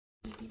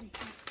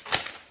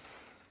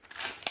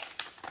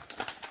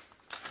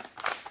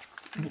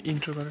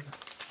Intro गर न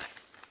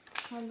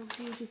Hello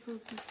beautiful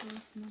people,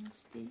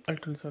 namaste.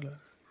 अल्ठुलो स्वरले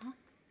Huh?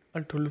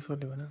 अल्ठुलो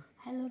स्वरले भन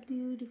Hello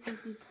beautiful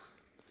people,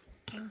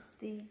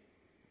 namaste.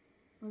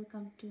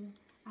 Welcome to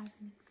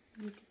Armix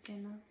YouTube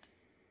channel.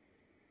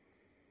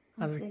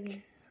 Once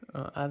again,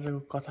 आजको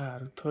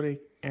कथाहरू थोरै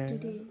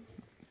today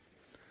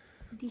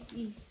this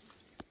is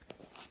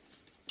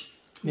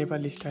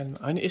नेपाली स्टाइलमा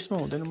होइन यसमा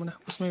हुँदैन मुना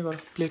उसमै गर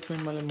प्लेटमै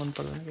मलाई मन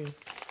पर्दैन कि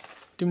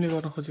तिमीले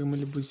गर्न खोजेको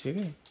मैले बुझेँ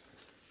कि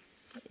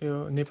यो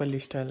नेपाली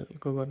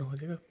स्टाइलको गर्न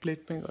खोजेको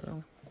प्लेटमै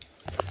गरौँ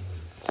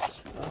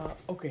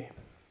okay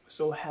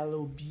so hello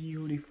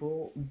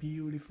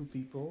beautiful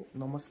people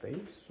नमस्ते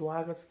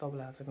स्वागत छ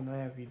तपाईँलाई आजको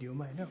नयाँ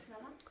भिडियोमा होइन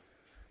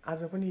आज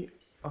पनि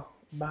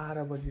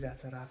 12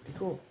 बजिरहेछ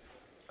रातिको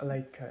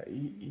लाइक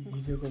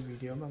हिजोको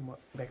भिडियोमा म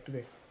ब्याक टु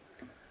ब्याक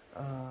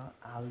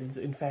हालिदिन्छु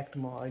इनफ्याक्ट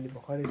म अहिले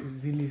भर्खरै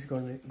रिलिज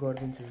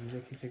गरिदिन्छु हिजो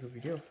खिचेको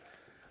भिडियो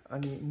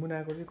अनि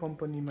मुनाको चाहिँ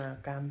कम्पनीमा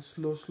काम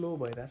स्लो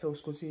भइरहेछ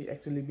उसको चाहिँ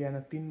एक्चुअली बिहान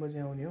 3 बजे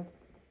आउने हो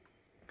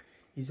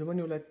हिजो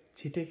पनि उसलाई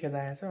छिटै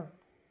खेदाएछ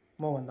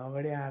मभन्दा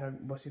अगाडि आएर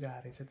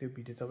बसिरहेको रहेछ त्यो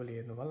भिडियो तपाईँले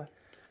हेर्नु होला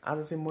आज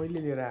चाहिँ मैले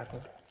लिएर आएको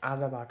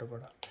आधा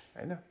बाटोबाट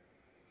होइन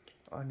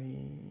अनि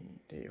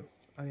त्यही हो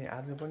अनि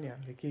आज पनि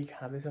हामीले केही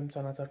खाँदैछौँ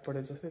चना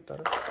चटपटे जस्तै तर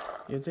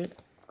यो चाहिँ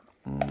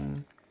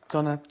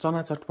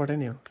चना चटपटे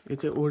नै हो यो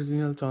चाहिँ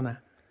ओरिजिनल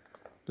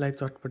चनालाई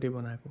चटपटे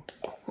बनाएको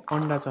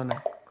अन्डा चना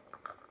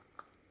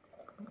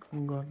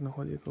गर्न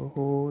खोजेको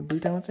हो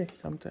दुईटामा चाहिँ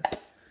चम्चा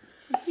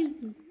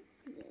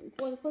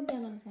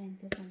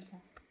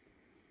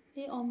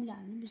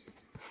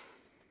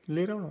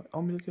लिएर आउनु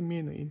अमिलो चाहिँ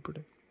मेन हो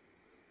इम्पोर्टेन्ट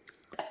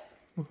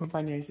मुखमा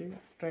पानी आइसक्यो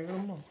ट्राई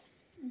गरौँ न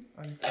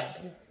अनि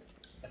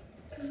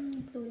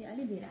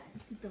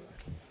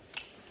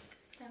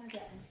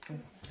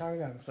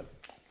कागज हाल्नु छ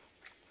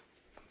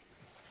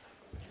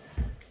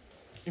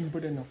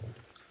इम्पोर्टेन्ट हो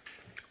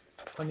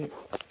अनि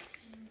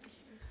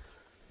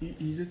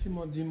हिजो चाहिँ म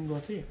जिम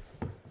गर्थेँ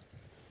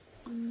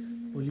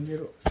भोलि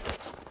मेरो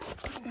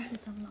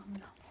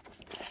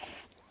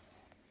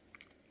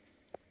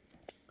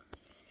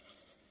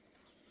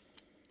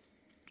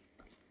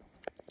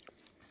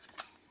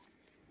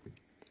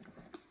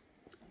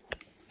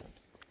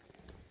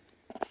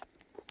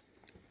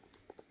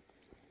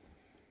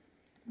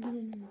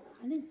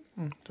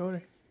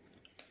थोरै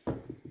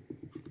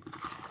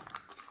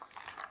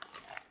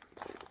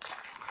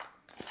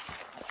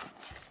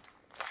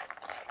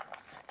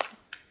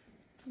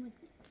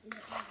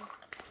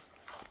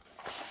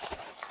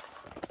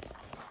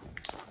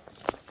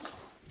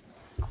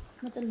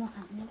मतलब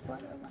नखाने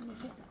पर्यो भने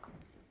चाहिँ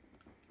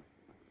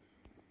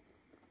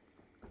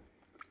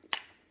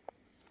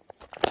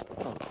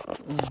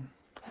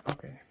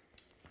ओके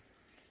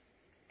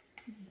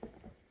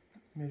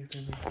मेरो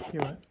फेभरेट के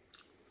भयो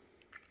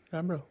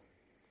राम्रो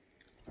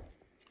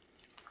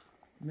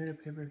मेरो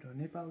फेभरेट हो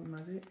नेपालमा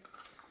चाहिँ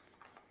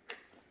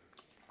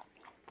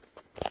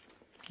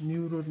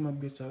न्यु रोडमा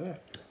बेच्छ क्या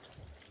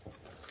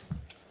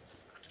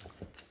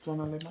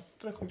चनाले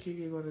मात्र खोइ के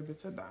गरेर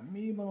बेच्छ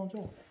दामी बनाउँछ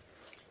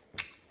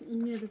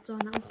मेरो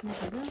चना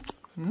उसिनेको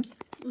हुन्छ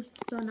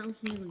चना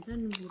उसिनेको हुन्छ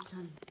नि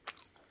बुझ्छन्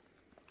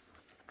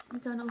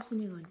चना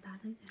उसिनेको भने थाहा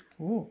छैन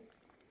हो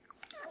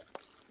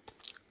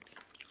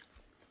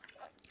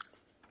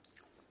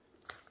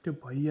त्यो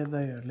भैया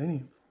दाइहरूले नि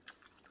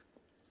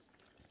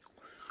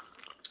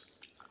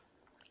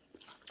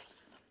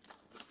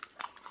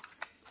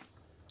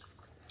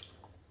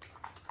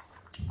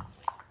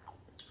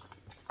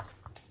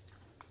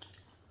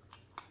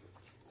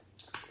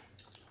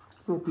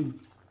प्रोटिन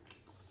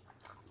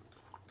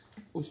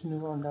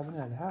उसिनेको अन्डा पनि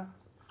हाल्छ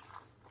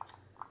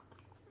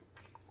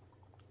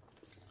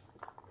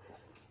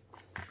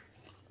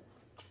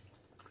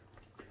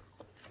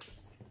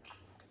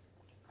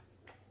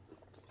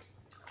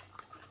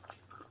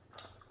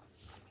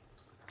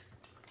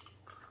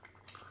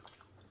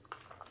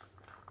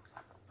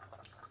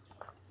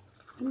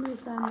तिमीले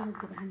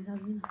चनाको खान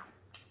सक्दिन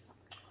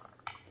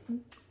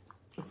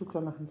यस्तो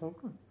चना खान्छ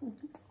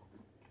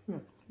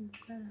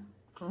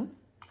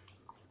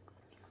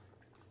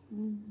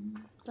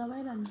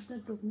चबाइरहनु त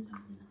टोक्नु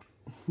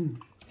सक्दैन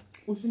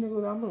उसिनेको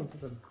राम्रो हुन्छ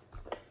तर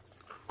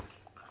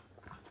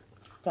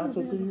काँचो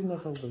चाहिँ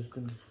नसक्दो जस्तो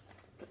नि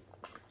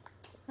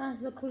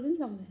काँचो फुल्नु पनि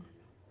सक्दैन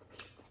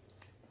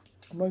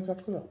मैले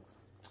सक्छु त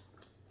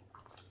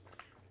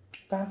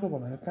काँचो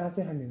भनेर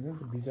काँचै खाने होइन नि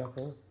त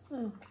भिजाएको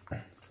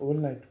होल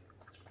नाइट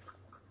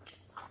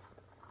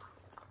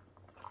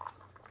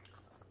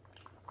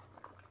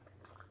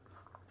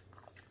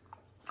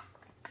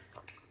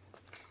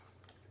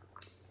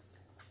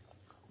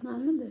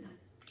माल्नु धेरै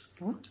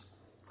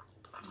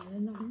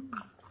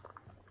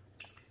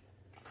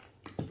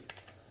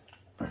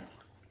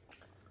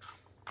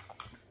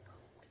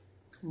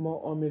म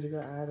अमेरिका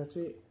आएर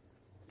चाहिँ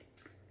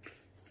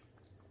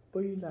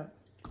पहिला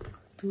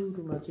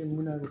सुरुमा चाहिँ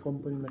मुनाको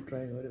कम्पनीमा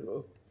ट्राई गरेको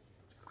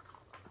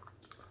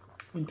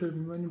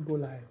इन्टरभ्यूमा नि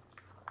बोलायो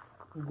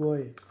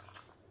गएँ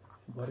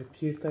भरे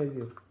फिर्ता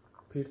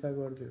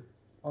गरिदियो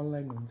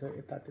अनलाइन हुन्छ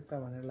यता त्यता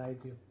भनेर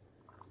लगाइदियो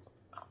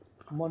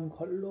मन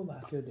खल्लो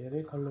भएको थियो,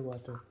 धेरै खल्लो भएको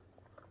थियो।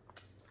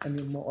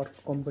 अनि म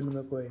अर्को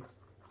कम्पनीमा गएँ,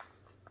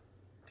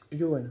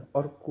 यो होइन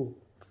अर्को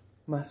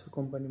मासु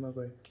कम्पनीमा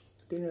गएँ।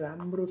 त्यही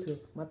राम्रो थियो,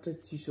 मात्रै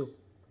चिसो।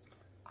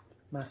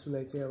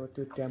 मासुलाई चाहिँ अब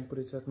त्यो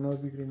टेम्परेचर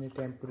नबिग्रिने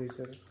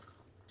टेम्परेचर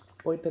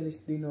 45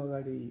 दिन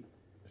अगाडि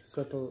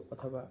सटल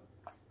अथवा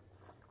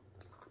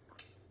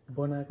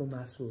बनाएको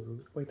मासुहरू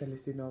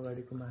 45 दिन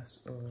अगाडिको मासु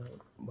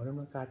भनौँ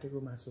न काटेको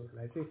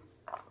मासुहरूलाई चाहिँ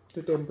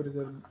त्यो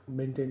टेम्परेचर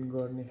मेन्टेन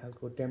गर्ने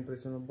खालको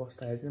टेम्परेचरमा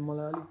बस्दाखेरि चाहिँ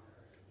मलाई अलिक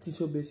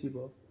चिसो बेसी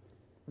भयो।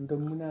 अन्त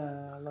मुना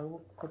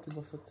लगभग कति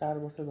वर्ष 4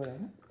 वर्ष गरे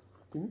होइन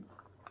तिमी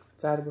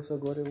 4 वर्ष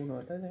गऱ्यो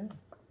उनीहरूलाई चाहिँ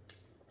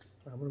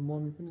हाम्रो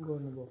मम्मी पनि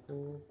गर्नुभएको,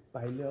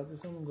 भाइले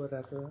अझैसम्म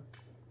गरिरहेको छ।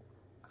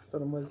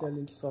 तर मैले चाहिँ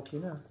अलिक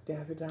सकिनँ।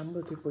 त्यहाँ फेरि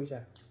राम्रो थियो, पैसा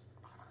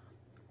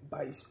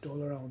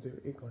 $22 आउँथ्यो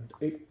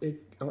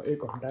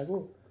एक घन्टाको।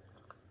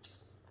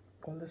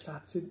 कहिले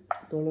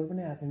 $700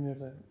 पनि आएको थियो मेरो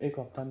त एक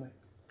हप्तामा।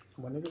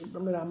 भनेको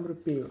एकदमै राम्रो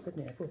पे हो क्या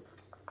त्यहाँको।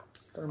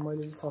 तर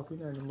मैले चाहिँ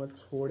सकिनँ अनि म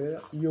छोडेर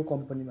यो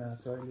कम्पनीमा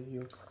आएको छु अहिले।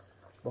 यो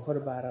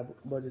भर्खर 12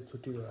 बजे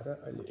छुट्टी भएर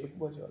अहिले 1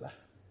 बजे होला,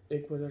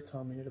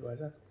 1:06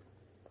 भएछ।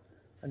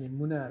 अनि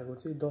मुनाहरूको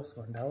चाहिँ 10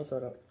 घन्टा हो,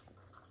 तर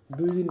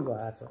 2 दिन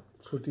भएछ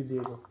छुट्टी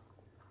दिएको।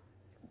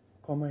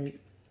 कमाइ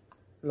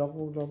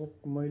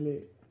लगभग मैले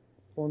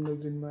 15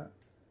 दिनमा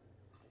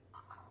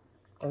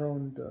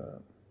अराउन्ड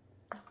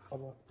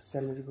अब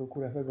स्यालेरीको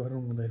कुरा त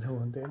गर्नु हुँदैन भन्थ्यो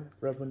होइन,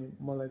 र पनि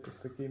मलाई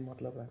त्यस्तो केही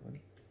मतलब लाग्दैन।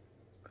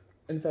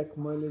 इनफ्याक्ट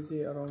मैले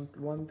चाहिँ अराउन्ड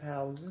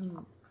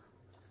 1000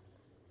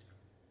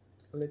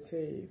 let's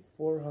say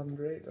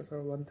 400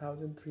 अथवा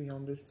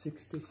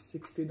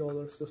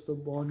 $1360 जस्तो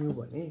बन्यो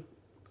भने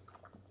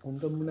हुन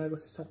त मुनाको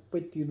चाहिँ सबै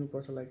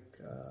तिर्नुपर्छ। लाइक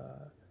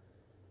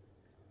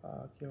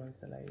के भन्छ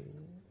त्यसलाई,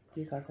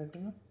 के काट्छ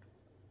तिम्रो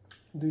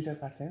 2टा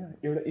काट्छ होइन,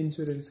 एउटा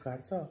इन्सुरेन्स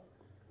काट्छ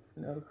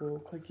अनि अर्को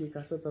खै के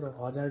काट्छ, तर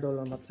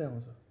 $1000 मात्रै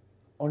आउँछ,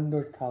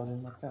 अन्डर 1000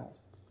 मात्रै आउँछ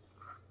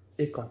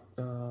एक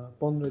हप्ता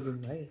 15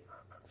 दिनमा है।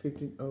 $1000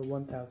 जस्तो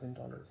मात्रै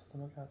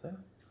आउँछ होइन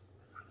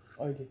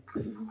अहिले।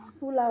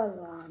 फुल आवर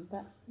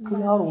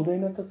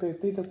हुँदैन त,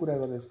 त्यही त कुरा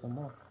गर्दैछु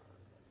म।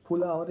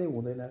 फुल आवरै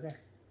हुँदैन क्या।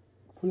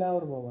 फुल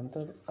आवर भयो भने त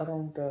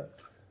अराउन्ड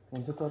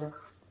हुन्छ, तर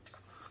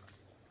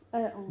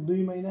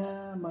 2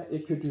 महिनामा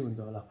एकचोटि हुन्छ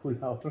होला फुल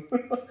आवर।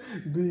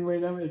 2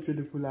 महिनामा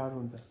एकचोटि फुल आवर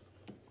हुन्छ।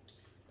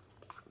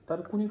 तर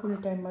कुनै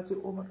टाइममा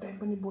चाहिँ ओभर टाइम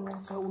पनि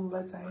बोलाउँछ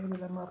उनलाई चाहिने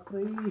बेलामा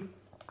पुरै।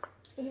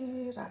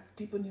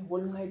 राति पनि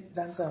होल नाइट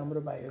जान्छ।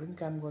 हाम्रो भाइहरू पनि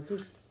काम गर्थ्यो,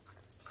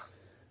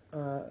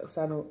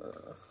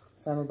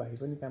 सानो भाइ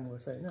पनि काम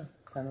गर्छ होइन।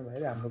 सानो भाइ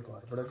र हाम्रो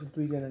घरबाट चाहिँ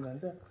 2 जना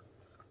जान्छ।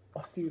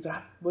 अस्ति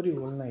रातभरि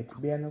होल नाइट,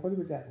 बिहान कति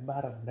बजी आएको,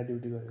 12 घन्टा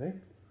ड्युटी गरेर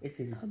है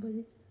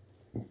एकचोटि।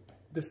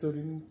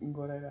 त्यस्तोहरू पनि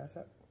गराइरहेछ।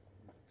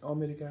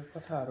 अमेरिकाको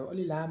कथाहरू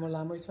अलि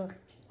लामै छ।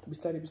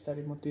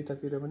 बिस्तारै म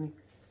त्यतातिर पनि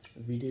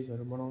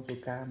भिडियोजहरू बनाउँछु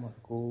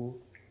कामहरूको।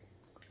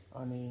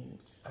 अनि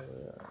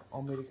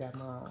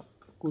अमेरिकामा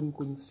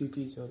कुन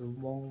सिटिजहरू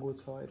महँगो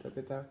छ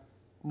यता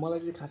मलाई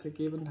चाहिँ खासै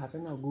केही पनि थाहा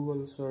छैन।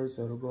 गुगल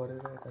सर्चहरू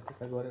गरेर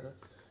यता गरेर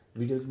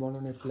भिडियोज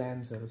बनाउने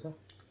प्लान्सहरू छ।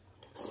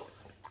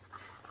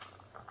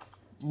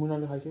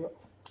 मुनाले खाइसक्यो।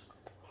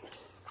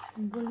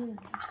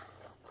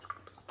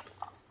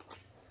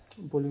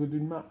 भोलिको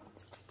दिनमा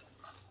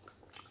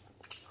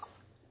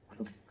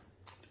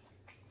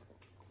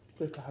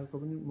त्यस्तो खालको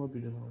पनि म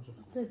भिडियो बनाउँछु।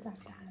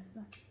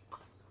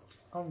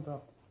 अन्त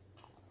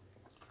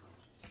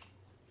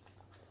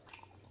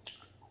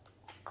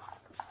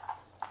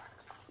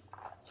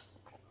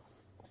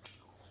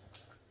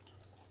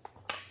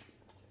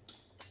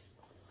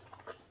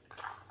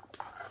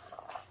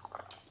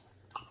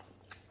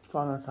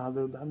चना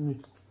साधु दामी।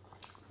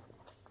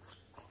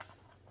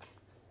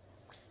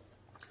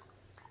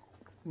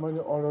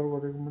 मैले अर्डर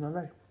गरेको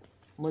मुनालाई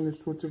मैले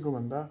सोचेको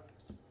भन्दा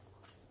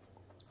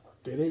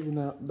धेरै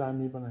गुणा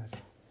दामी बनाएछ।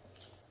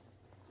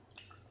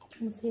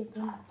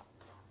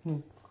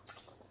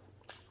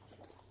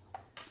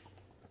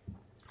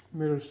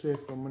 मेरो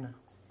सेफ हो मुना।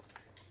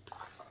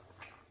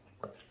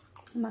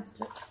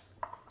 मास्टर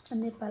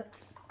नेपाल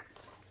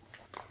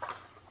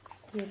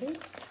के अरे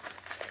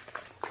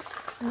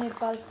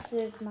नेपाल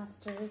सेफ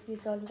मास्टर की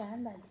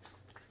चलिरहन्छ नि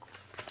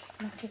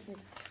मास्टर सेफ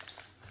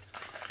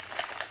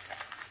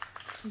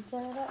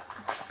बिचरा।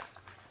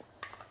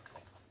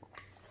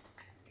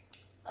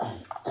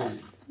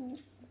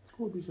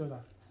 को बिचरा?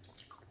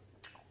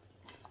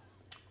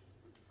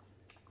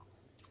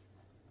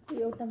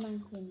 एउटा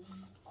मान्छे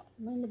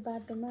मैले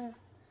बाटोमा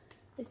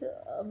यसो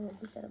अब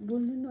बिचरा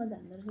बोल्नु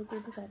नजान्दो रहेछ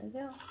त्यति साह्रो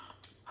क्या।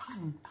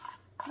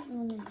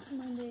 अनि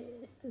मैले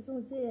यस्तो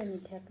सोचेँ अनि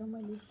ठ्याक्क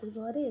मैले यस्तो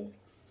गरेँ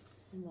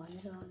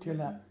भनेर।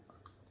 त्यसलाई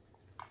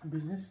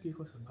बिजनेस के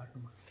कसो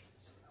बाटोमा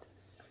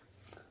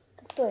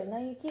त्यस्तो होइन,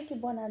 यो के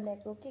बनाएर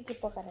ल्याएको के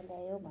पकाएर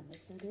ल्यायो भन्ने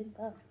सोध्यो नि त।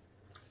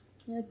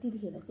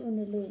 त्यतिखेर चाहिँ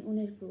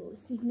उनीहरूको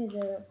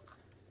सिग्नेचर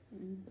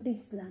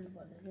डिस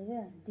लानुपर्दो रहेछ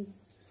क्या। Dish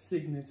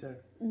signature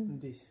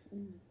dish.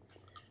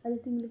 अहिले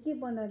तिमीले के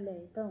बनाएर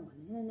ल्यायो त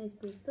भने होइन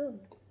यस्तो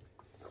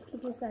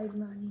के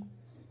साइडमा। अनि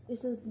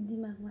यसो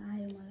दिमागमा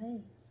आयो मलाई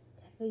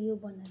ठ्याक्कै यो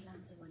बनाएर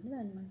लान्छु भनेर।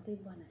 अनि मैले त्यही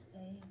बनाएर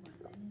ल्याएँ भनेर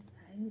नि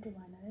खाएँ। खाए मिठो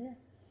भएन रहेछ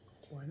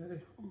होइन रे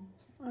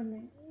अनि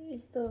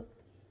यस्तो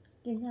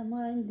के भन्छ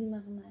मलाई नि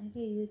दिमागमा आयो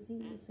कि यो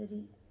चाहिँ यसरी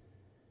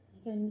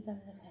क्या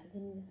निकालेर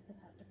फ्याल्दिने जस्तो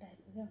खालको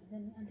टाइपको क्या हुन्छ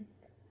नि अलिक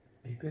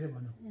हेपेर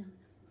भनौँ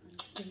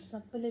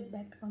सबैले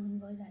ब्याड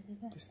कमेन्ट गरिरहेको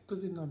थियो त्यस्तो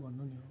चाहिँ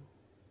नभन्नु नि हो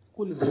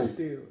कसले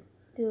भन्यो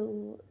त्यो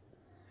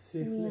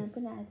सेफले यहाँ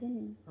पनि आएको थियो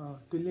नि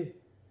त्यसले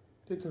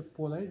त्यो त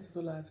पोलाइ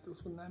जस्तो लागेको थियो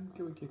उसको नाम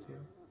के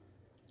थियो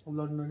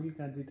लन्डन कि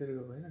कहाँ जितेर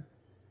गएको होइन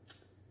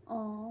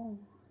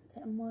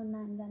म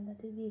नाम जान्दा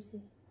थिएँ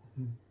बिर्सेँ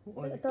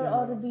तर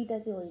अरू दुईवटा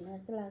चाहिँ होइन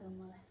जस्तो लाग्यो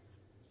मलाई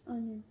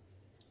अनि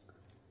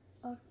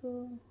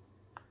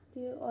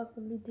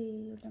अर्को लुते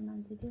एउटा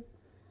मान्छे थियो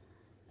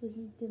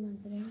त्यो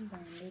मान्छेले पनि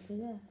भन्दै थियो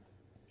क्या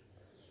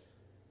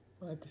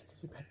मलाई त्यस्तो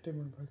चाहिँ फ्याट्टै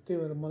मनपर्छ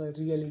त्यही भएर मलाई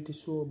रियालिटी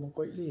सो म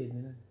कहिले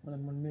हेर्दिनँ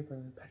मलाई मनमै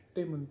पर्दैन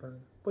फ्याट्टै मन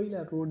पर्दैन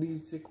पहिला रोडिज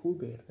चाहिँ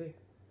खुब हेर्थेँ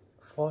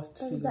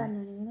फर्स्ट सिजन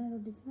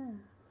रोडिसमा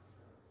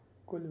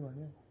कसले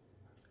भन्यो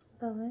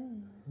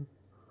तपाईँ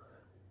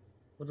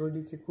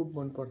रोडी चाहिँ खुब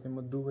मन पर्थ्यो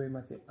म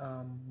दुबईमा थिएँ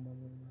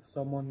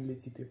समनले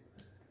जित्यो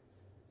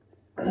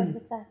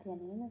साथी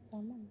होइन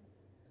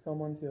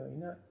समन चाहिँ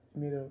होइन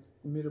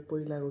मेरो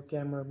पहिलाको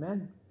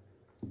क्यामराम्यान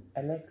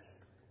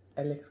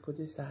एलेक्सको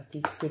चाहिँ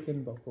साथी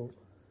सेकेन्ड भएको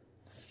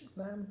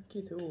नाम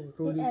के थियो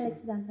रोडी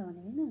एलेक्स जान्छ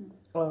भने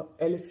होइन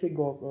एलेक्सै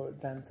गएको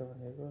जान्छ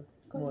भनेको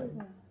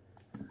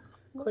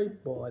खै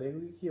भरेको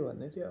कि के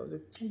भन्ने थियो अब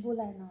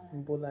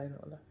बोलाएन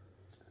होला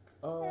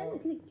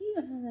के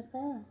गर्नु त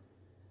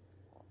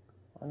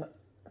होइन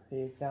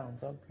कहाँ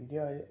हुन्छ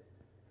भिडियो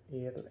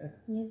हेर्छ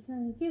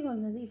के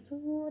गर्नु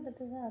यत्रो त छ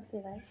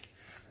त्यो भाइ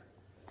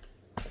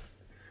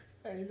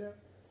होइन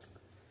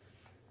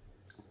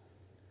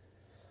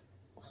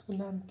उसको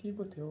नाम के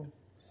पो थियो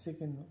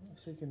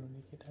सेकेन्ड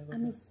हुने केटाको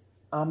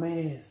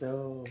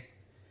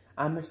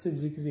आमेश चाहिँ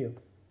जिग्री हो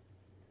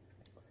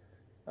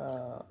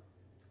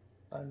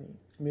अनि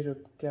मेरो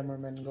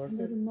क्यामराम्यान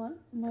गर्थ्यो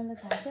मलाई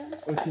थाहा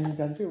छ तिमी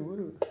जान्छौ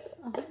बरु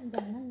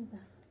जान नि त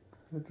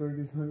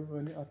ट्रेडिसनल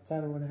पनि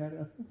अचार बनाएर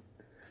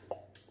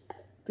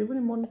त्यो पनि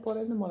मन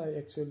परेन मलाई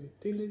एक्चुअली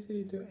त्यसले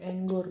चाहिँ त्यो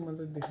एङ्गर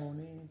मात्रै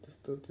देखाउने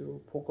त्यस्तो त्यो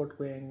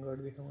फोकटको एङ्गर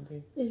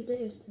देखाउने एउटा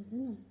यस्तो छ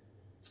नि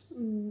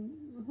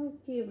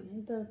के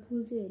भने त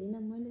फुल चाहिँ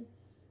हेरिनँ मैले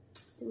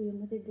त्यो उयो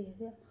मात्रै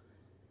देखेको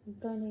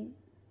थियो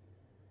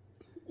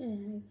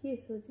तैँले के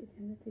सोचेको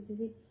थिएन त्यसले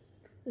चाहिँ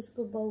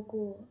उसको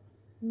बाउको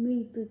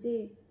मृत्यु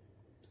चाहिँ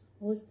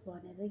होस्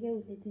भनेर क्या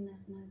उसले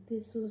दिमागमा त्यो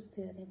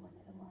सोच्थ्यो अरे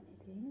भनेर भनेको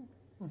थियो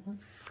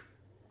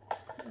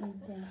होइन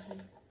त्यहाँदेखि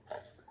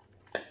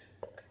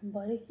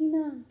भरे किन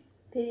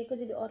फेरि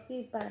एकैचोटि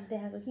अर्कै पार्ट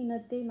देखाएको किन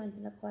त्यही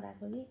मान्छेलाई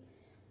कराएको कि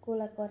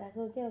कसलाई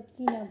कराएको क्या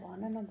किन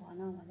भन न भन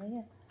भने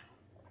क्या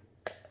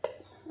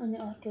अनि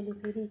अर्कोले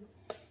फेरि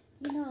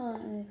किन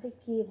खै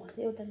के भन्छ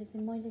एउटाले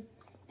चाहिँ मैले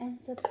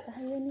एन्सर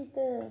चाहियो नि त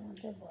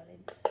भन्छ भरे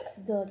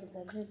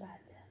जजेसहरूले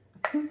बाँध्छ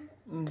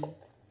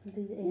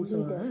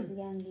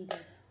ग्याङ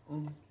लिडर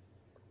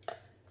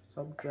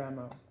सब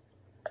ड्रामा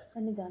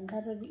अनि झन्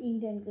साह्रो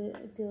इन्डियनको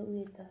त्यो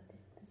उयो त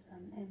त्यस्तो छ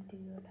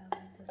एमटिभीबाट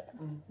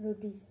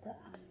रोडिस त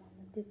आमा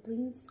त्यो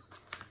प्रिन्स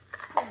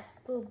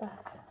कस्तो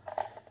बाँच्छ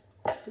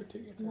त्यो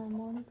ठिकै छ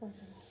मन पर्छ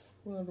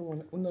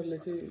उनीहरूले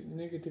चाहिँ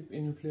नेगेटिभ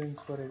इन्फ्लुएन्स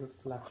गरेको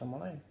जस्तो लाग्छ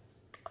मलाई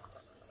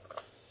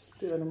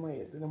त्यही भएर म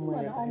हेर्दिनँ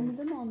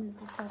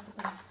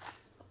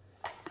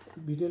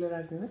भिडियोले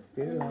राख्दिनँ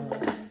धेरै लामो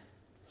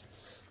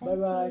Bye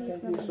bye.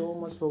 Thank you so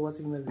much for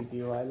watching the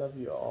video. I love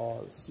you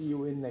all. See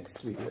you in next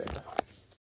video.